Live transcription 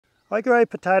I grow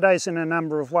potatoes in a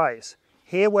number of ways.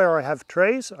 Here where I have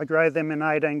trees, I grow them in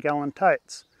 18-gallon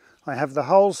totes. I have the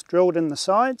holes drilled in the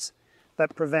sides.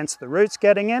 That prevents the roots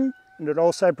getting in, and it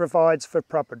also provides for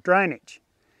proper drainage.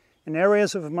 In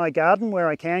areas of my garden where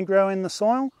I can grow in the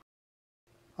soil,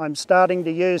 I'm starting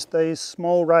to use these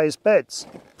small raised beds.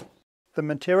 The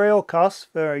material cost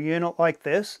for a unit like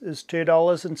this is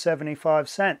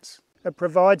 $2.75. It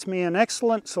provides me an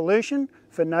excellent solution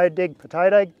for no-dig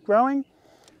potato growing.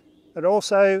 It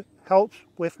also helps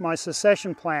with my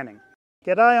succession planning.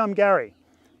 G'day, I'm Gary.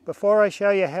 Before I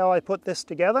show you how I put this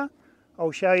together,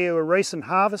 I'll show you a recent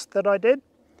harvest that I did.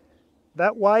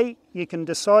 That way you can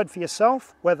decide for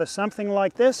yourself whether something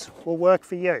like this will work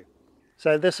for you.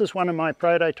 So this is one of my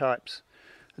prototypes.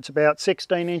 It's about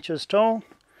 16 inches tall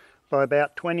by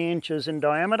about 20 inches in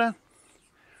diameter.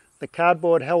 The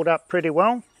cardboard held up pretty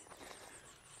well.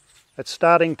 It's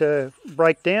starting to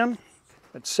break down.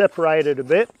 It's separated a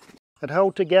bit. It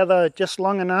held together just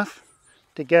long enough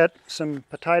to get some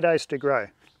potatoes to grow.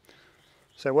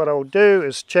 So what I'll do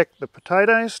is check the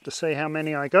potatoes to see how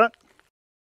many I got.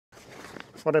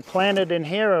 What I planted in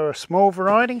here are a small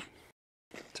variety.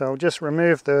 So I'll just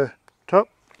remove the top.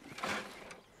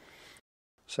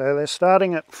 So they're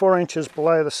starting at 4 inches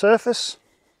below the surface.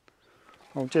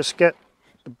 I'll just get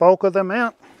the bulk of them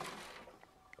out.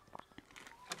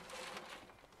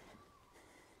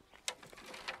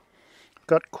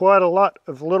 Got quite a lot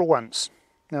of little ones.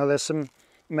 Now there's some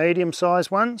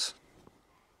medium-sized ones.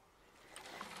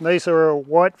 These are a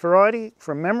white variety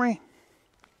from memory.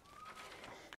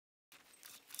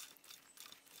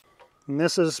 And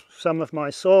this is some of my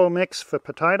soil mix for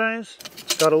potatoes.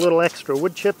 It's got a little extra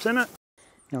wood chips in it.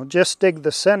 I'll just dig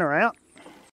the center out.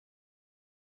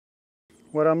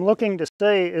 What I'm looking to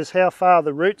see is how far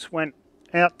the roots went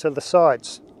out to the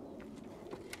sides.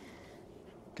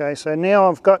 Okay, so now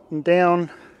I've gotten down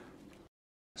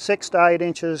 6 to 8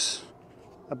 inches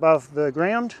above the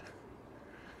ground.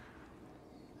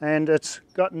 And it's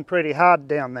gotten pretty hard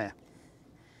down there.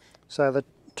 So the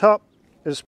top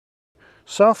is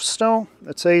soft still.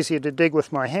 It's easier to dig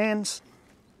with my hands.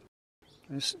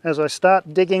 As I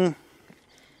start digging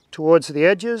towards the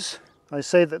edges, I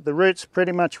see that the roots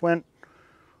pretty much went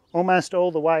almost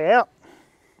all the way out,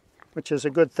 which is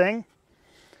a good thing.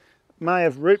 May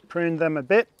have root pruned them a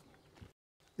bit.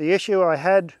 The issue I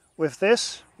had with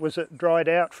this was it dried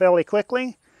out fairly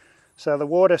quickly, so the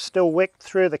water still wicked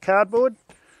through the cardboard.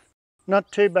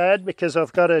 Not too bad because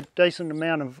I've got a decent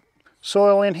amount of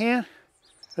soil in here.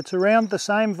 It's around the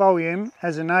same volume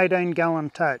as an 18-gallon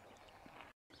tote.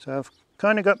 So I've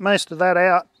kind of got most of that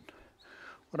out.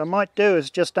 What I might do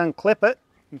is just unclip it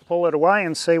and pull it away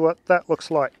and see what that looks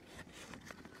like.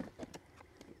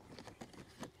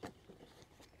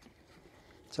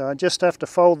 So I just have to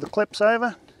fold the clips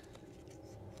over.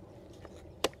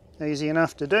 Easy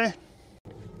enough to do.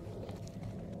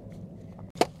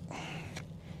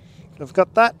 I've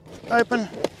got that open.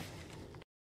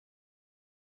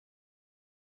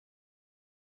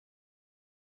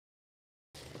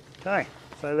 Okay,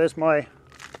 so there's my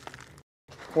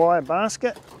wire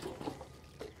basket.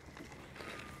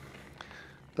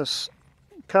 This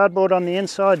cardboard on the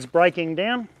inside's breaking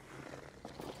down.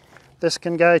 This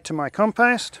can go to my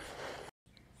compost.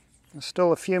 There's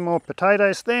still a few more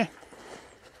potatoes there.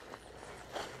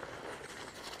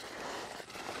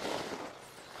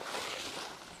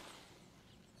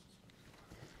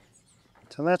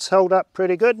 So that's held up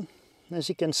pretty good. As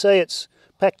you can see, it's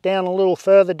packed down a little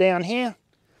further down here,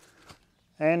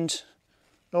 and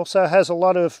it also has a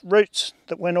lot of roots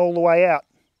that went all the way out.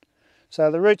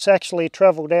 So the roots actually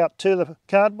travelled out to the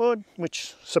cardboard,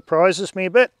 which surprises me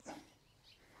a bit.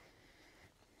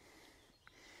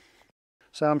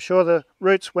 So I'm sure the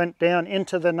roots went down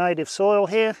into the native soil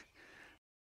here.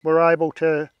 We're able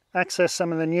to access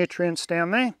some of the nutrients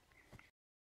down there.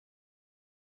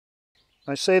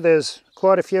 I see there's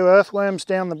quite a few earthworms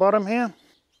down the bottom here.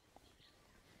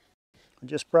 I'll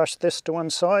just brush this to one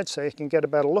side so you can get a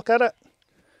better look at it.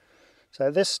 So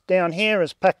this down here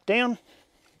is packed down.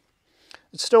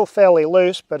 It's still fairly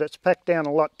loose, but it's packed down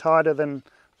a lot tighter than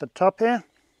the top here.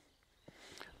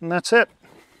 And that's it.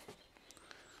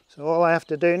 So all I have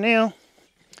to do now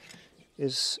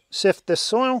is sift this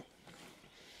soil.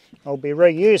 I'll be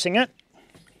reusing it.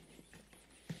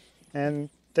 And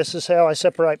this is how I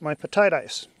separate my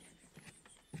potatoes.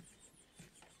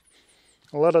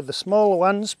 A lot of the smaller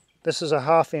ones, this is a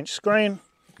 1/2 inch screen,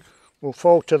 will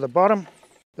fall to the bottom,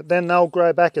 but then they'll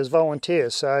grow back as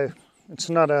volunteers, so it's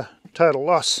not a total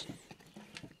loss.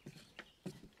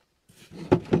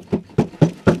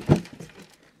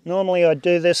 Normally I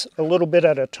do this a little bit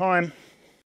at a time.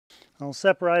 I'll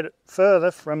separate it further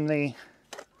from the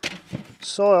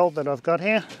soil that I've got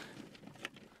here.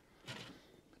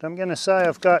 But I'm going to say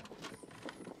I've got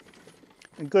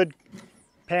a good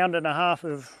 1.5 pounds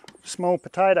of small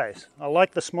potatoes. I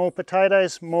like the small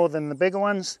potatoes more than the bigger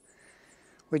ones.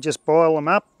 We just boil them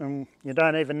up and you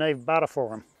don't even need butter for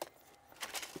them.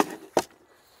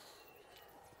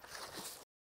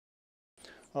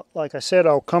 Like I said,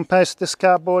 I'll compost this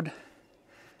cardboard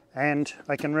and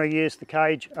I can reuse the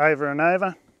cage over and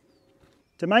over.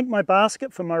 To make my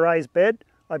basket for my raised bed,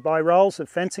 I buy rolls of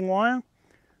fencing wire.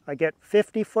 I get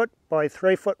 50-foot by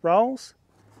 3-foot rolls.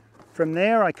 From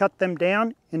there I cut them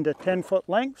down into 10-foot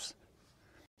lengths.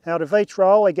 Out of each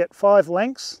roll I get 5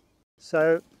 lengths,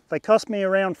 so they cost me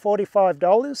around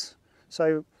 $45.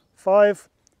 So 5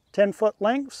 10-foot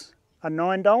lengths are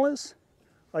 $9.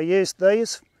 I use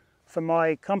these for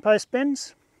my compost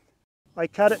bins. I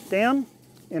cut it down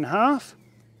in half.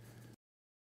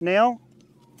 Now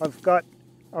I've got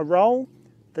a roll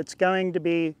that's going to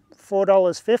be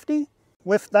 $4.50.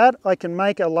 With that I can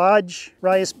make a large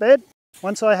raised bed.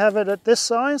 Once I have it at this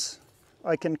size,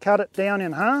 I can cut it down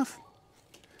in half.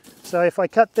 So if I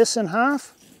cut this in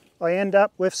half, I end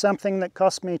up with something that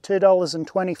cost me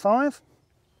 $2.25.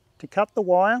 To cut the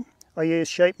wire, I use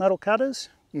sheet metal cutters.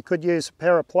 You could use a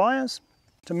pair of pliers.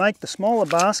 To make the smaller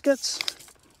baskets,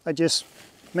 I just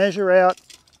measure out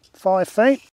 5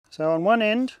 feet. So on one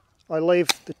end, I leave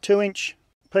the 2-inch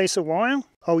piece of wire.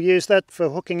 I'll use that for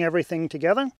hooking everything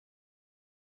together.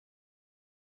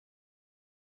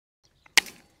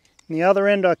 And the other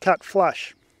end I cut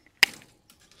flush.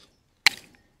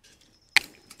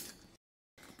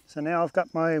 So now I've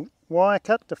got my wire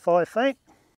cut to 5 feet.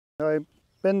 I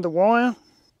bend the wire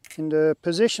into a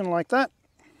position like that.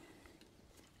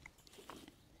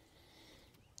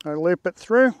 I loop it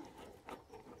through, and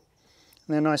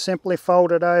then I simply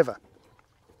fold it over.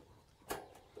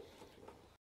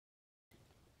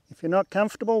 If you're not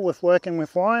comfortable with working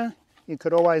with wire, you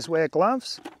could always wear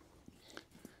gloves.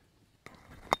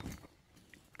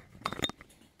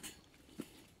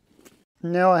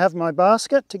 Now I have my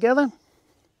basket together.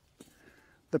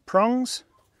 The prongs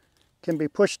can be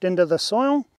pushed into the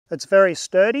soil. It's very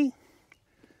sturdy.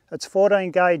 It's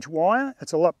 14 gauge wire.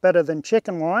 It's a lot better than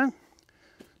chicken wire.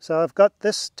 So I've got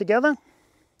this together.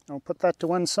 I'll put that to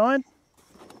one side.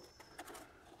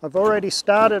 I've already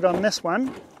started on this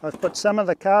one. I've put some of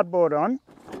the cardboard on.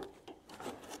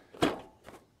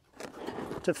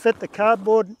 To fit the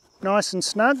cardboard nice and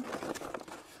snug,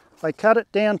 I cut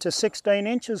it down to 16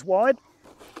 inches wide,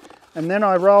 and then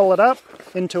I roll it up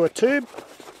into a tube.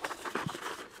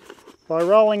 By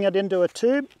rolling it into a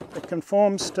tube, it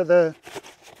conforms to the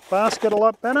basket a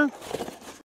lot better.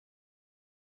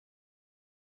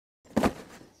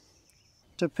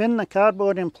 To pin the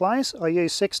cardboard in place, I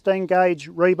use 16 gauge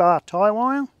rebar tie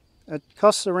wire. It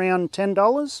costs around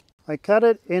 $10. I cut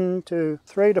it into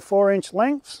 3 to 4 inch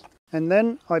lengths, and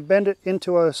then I bend it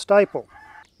into a staple.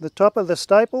 The top of the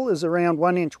staple is around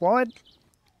 1 inch wide.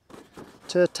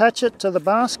 To attach it to the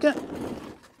basket,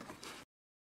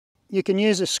 you can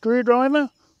use a screwdriver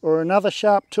or another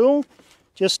sharp tool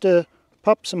just to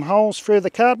pop some holes through the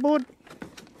cardboard.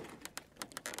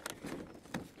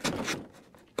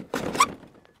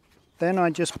 Then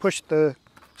I just push the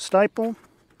staple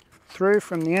through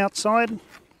from the outside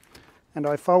and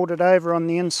I fold it over on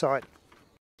the inside.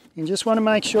 You just want to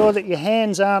make sure that your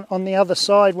hands aren't on the other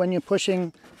side when you're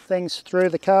pushing things through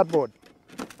the cardboard.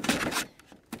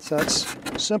 So it's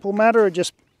a simple matter of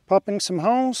just popping some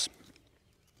holes,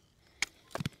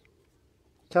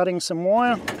 cutting some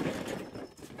wire,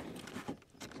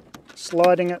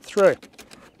 sliding it through.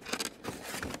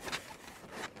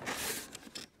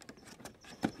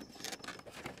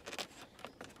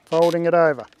 Folding it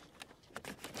over.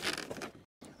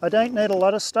 I don't need a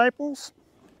lot of staples.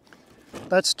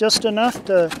 That's just enough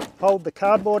to hold the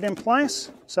cardboard in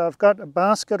place. So I've got a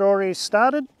basket already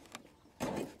started.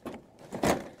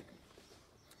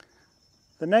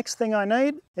 The next thing I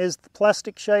need is the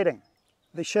plastic sheeting.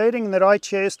 The sheeting that I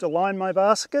choose to line my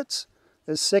baskets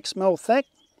is 6 mm thick.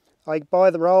 I buy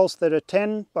the rolls that are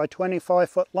 10 by 25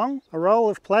 foot long. A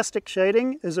roll of plastic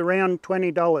sheeting is around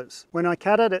 $20. When I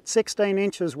cut it at 16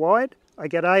 inches wide, I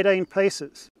get 18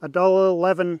 pieces,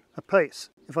 $1.11 a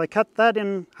piece. If I cut that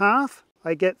in half,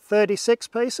 I get 36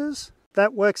 pieces.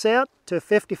 That works out to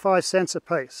 55 cents a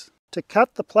piece. To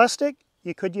cut the plastic,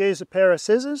 you could use a pair of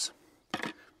scissors,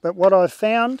 but what I've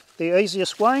found the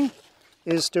easiest way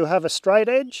is to have a straight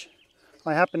edge.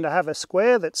 I happen to have a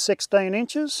square that's 16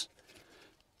 inches.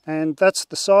 And that's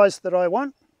the size that I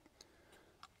want.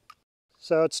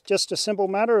 So it's just a simple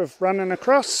matter of running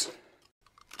across,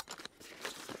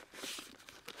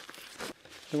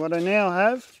 So what I now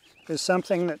have is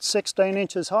something that's 16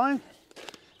 inches high,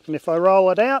 and if I roll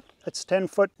it out, it's 10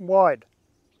 foot wide.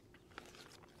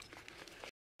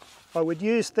 I would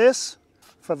use this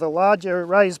for the larger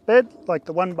raised bed, like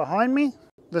the one behind me.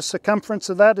 The circumference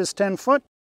of that is 10 foot.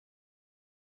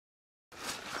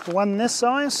 The one this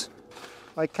size,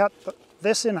 I cut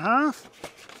this in half.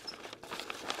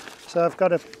 So I've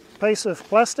got a piece of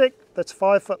plastic that's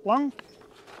 5 foot long.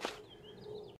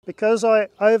 Because I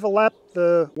overlapped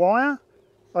the wire,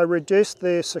 I reduced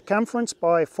the circumference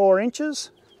by 4 inches.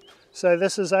 So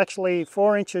this is actually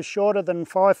 4 inches shorter than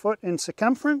 5 foot in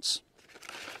circumference.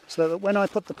 So that when I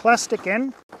put the plastic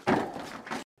in,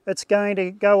 it's going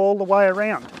to go all the way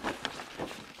around.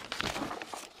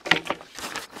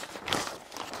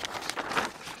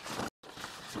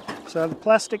 So the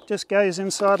plastic just goes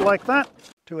inside like that.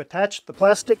 To attach the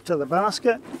plastic to the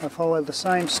basket, I follow the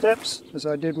same steps as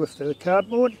I did with the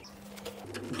cardboard.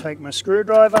 I take my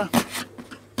screwdriver,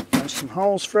 punch some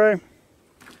holes through,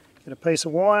 get a piece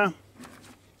of wire,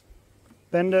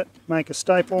 bend it, make a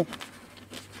staple,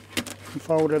 and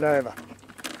fold it over.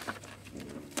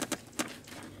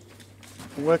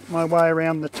 I work my way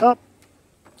around the top,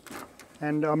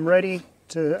 and I'm ready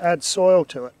to add soil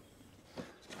to it.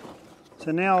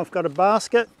 So now I've got a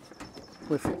basket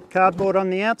with cardboard on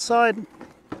the outside,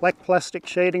 black plastic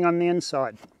sheeting on the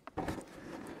inside.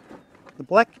 The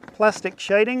black plastic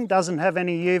sheeting doesn't have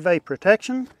any UV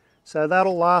protection, so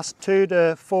that'll last 2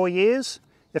 to 4 years.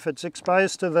 If it's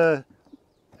exposed to the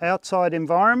outside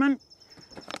environment,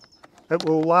 it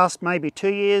will last maybe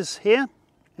 2 years here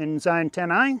in zone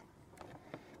 10A.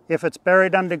 If it's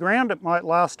buried underground, it might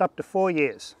last up to 4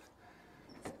 years.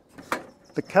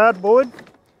 The cardboard,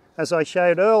 as I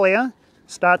showed earlier,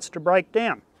 starts to break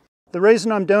down. The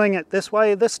reason I'm doing it this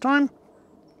way this time,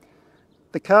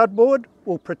 the cardboard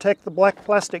will protect the black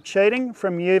plastic sheeting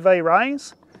from UV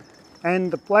rays,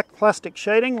 and the black plastic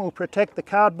sheeting will protect the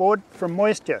cardboard from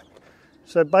moisture.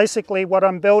 So basically what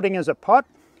I'm building is a pot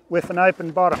with an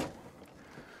open bottom.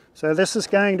 So this is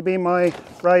going to be my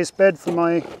raised bed for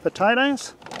my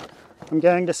potatoes. I'm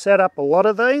going to set up a lot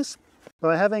of these.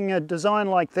 By having a design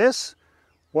like this,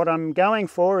 what I'm going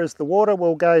for is the water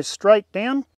will go straight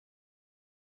down,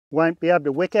 won't be able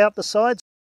to wick out the sides,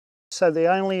 so the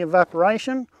only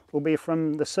evaporation will be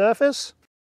from the surface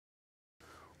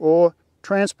or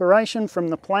transpiration from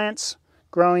the plants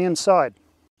growing inside.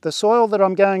 The soil that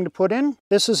I'm going to put in,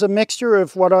 this is a mixture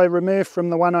of what I removed from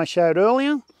the one I showed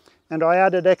earlier, and I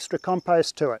added extra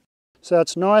compost to it. So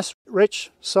it's nice,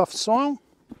 rich, soft soil.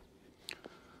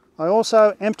 I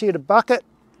also emptied a bucket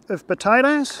of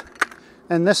potatoes,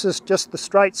 and this is just the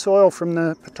straight soil from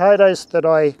the potatoes that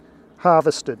I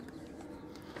harvested.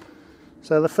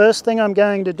 So the first thing I'm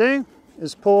going to do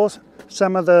is pour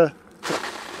some of the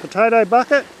potato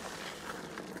bucket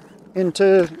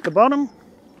into the bottom.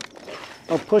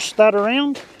 I'll push that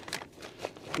around,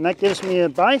 and that gives me a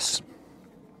base.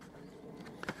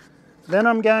 Then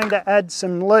I'm going to add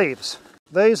some leaves.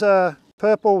 These are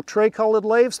purple tree-collared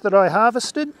leaves that I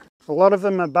harvested. A lot of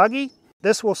them are buggy.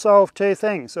 This will solve two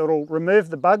things. It'll remove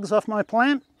the bugs off my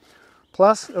plant,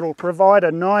 plus it'll provide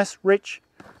a nice, rich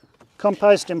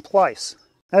compost in place.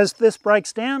 As this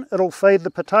breaks down, it'll feed the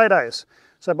potatoes.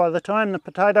 So by the time the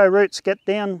potato roots get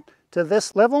down to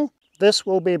this level, this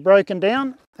will be broken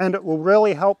down and it will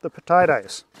really help the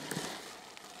potatoes.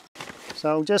 So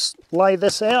I'll just lay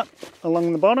this out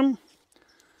along the bottom.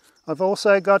 I've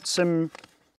also got some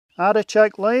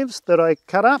artichoke leaves that I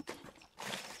cut up.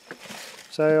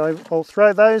 So I'll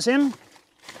throw those in.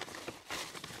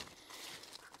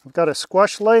 I've got a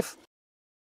squash leaf.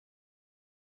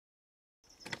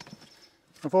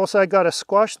 I've also got a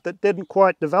squash that didn't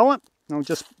quite develop. I'll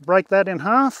just break that in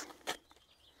half.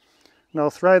 And I'll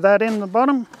throw that in the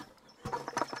bottom.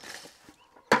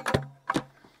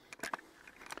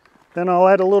 Then I'll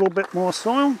add a little bit more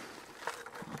soil.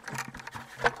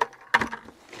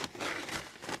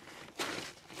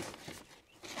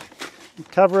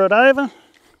 Cover it over.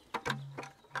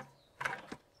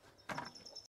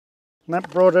 And that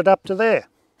brought it up to there.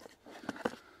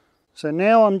 So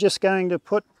now I'm just going to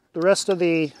put the rest of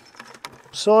the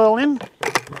soil in.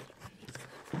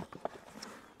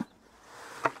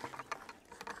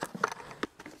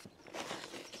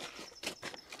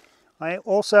 I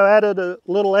also added a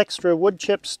little extra wood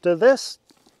chips to this.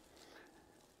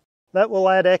 That will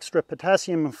add extra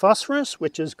potassium and phosphorus,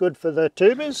 which is good for the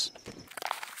tubers.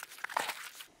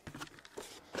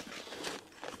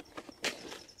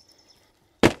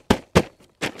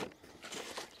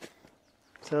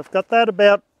 So I've got that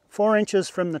about 4 inches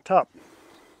from the top.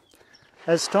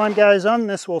 As time goes on,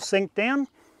 this will sink down.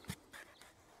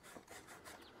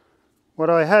 What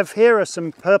I have here are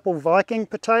some purple Viking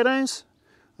potatoes.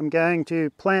 I'm going to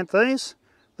plant these.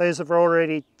 These have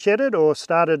already cheddared or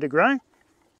started to grow.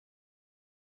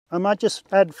 I might just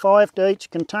add 5 to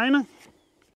each container.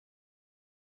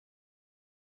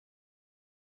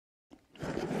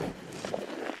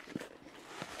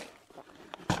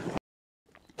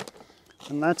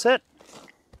 And that's it.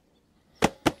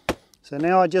 So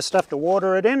now I just have to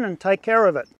water it in and take care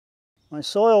of it. My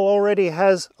soil already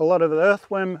has a lot of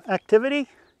earthworm activity,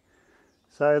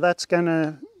 so that's going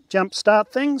to jumpstart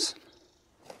things.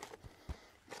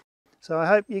 So I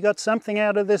hope you got something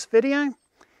out of this video.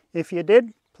 If you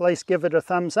did, please give it a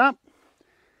thumbs up.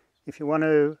 If you want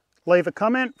to leave a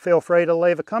comment, feel free to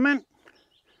leave a comment.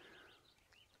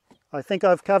 I think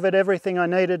I've covered everything I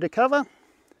needed to cover.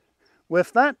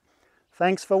 With that,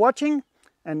 thanks for watching,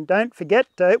 and don't forget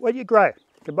to eat what you grow.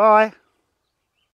 Goodbye.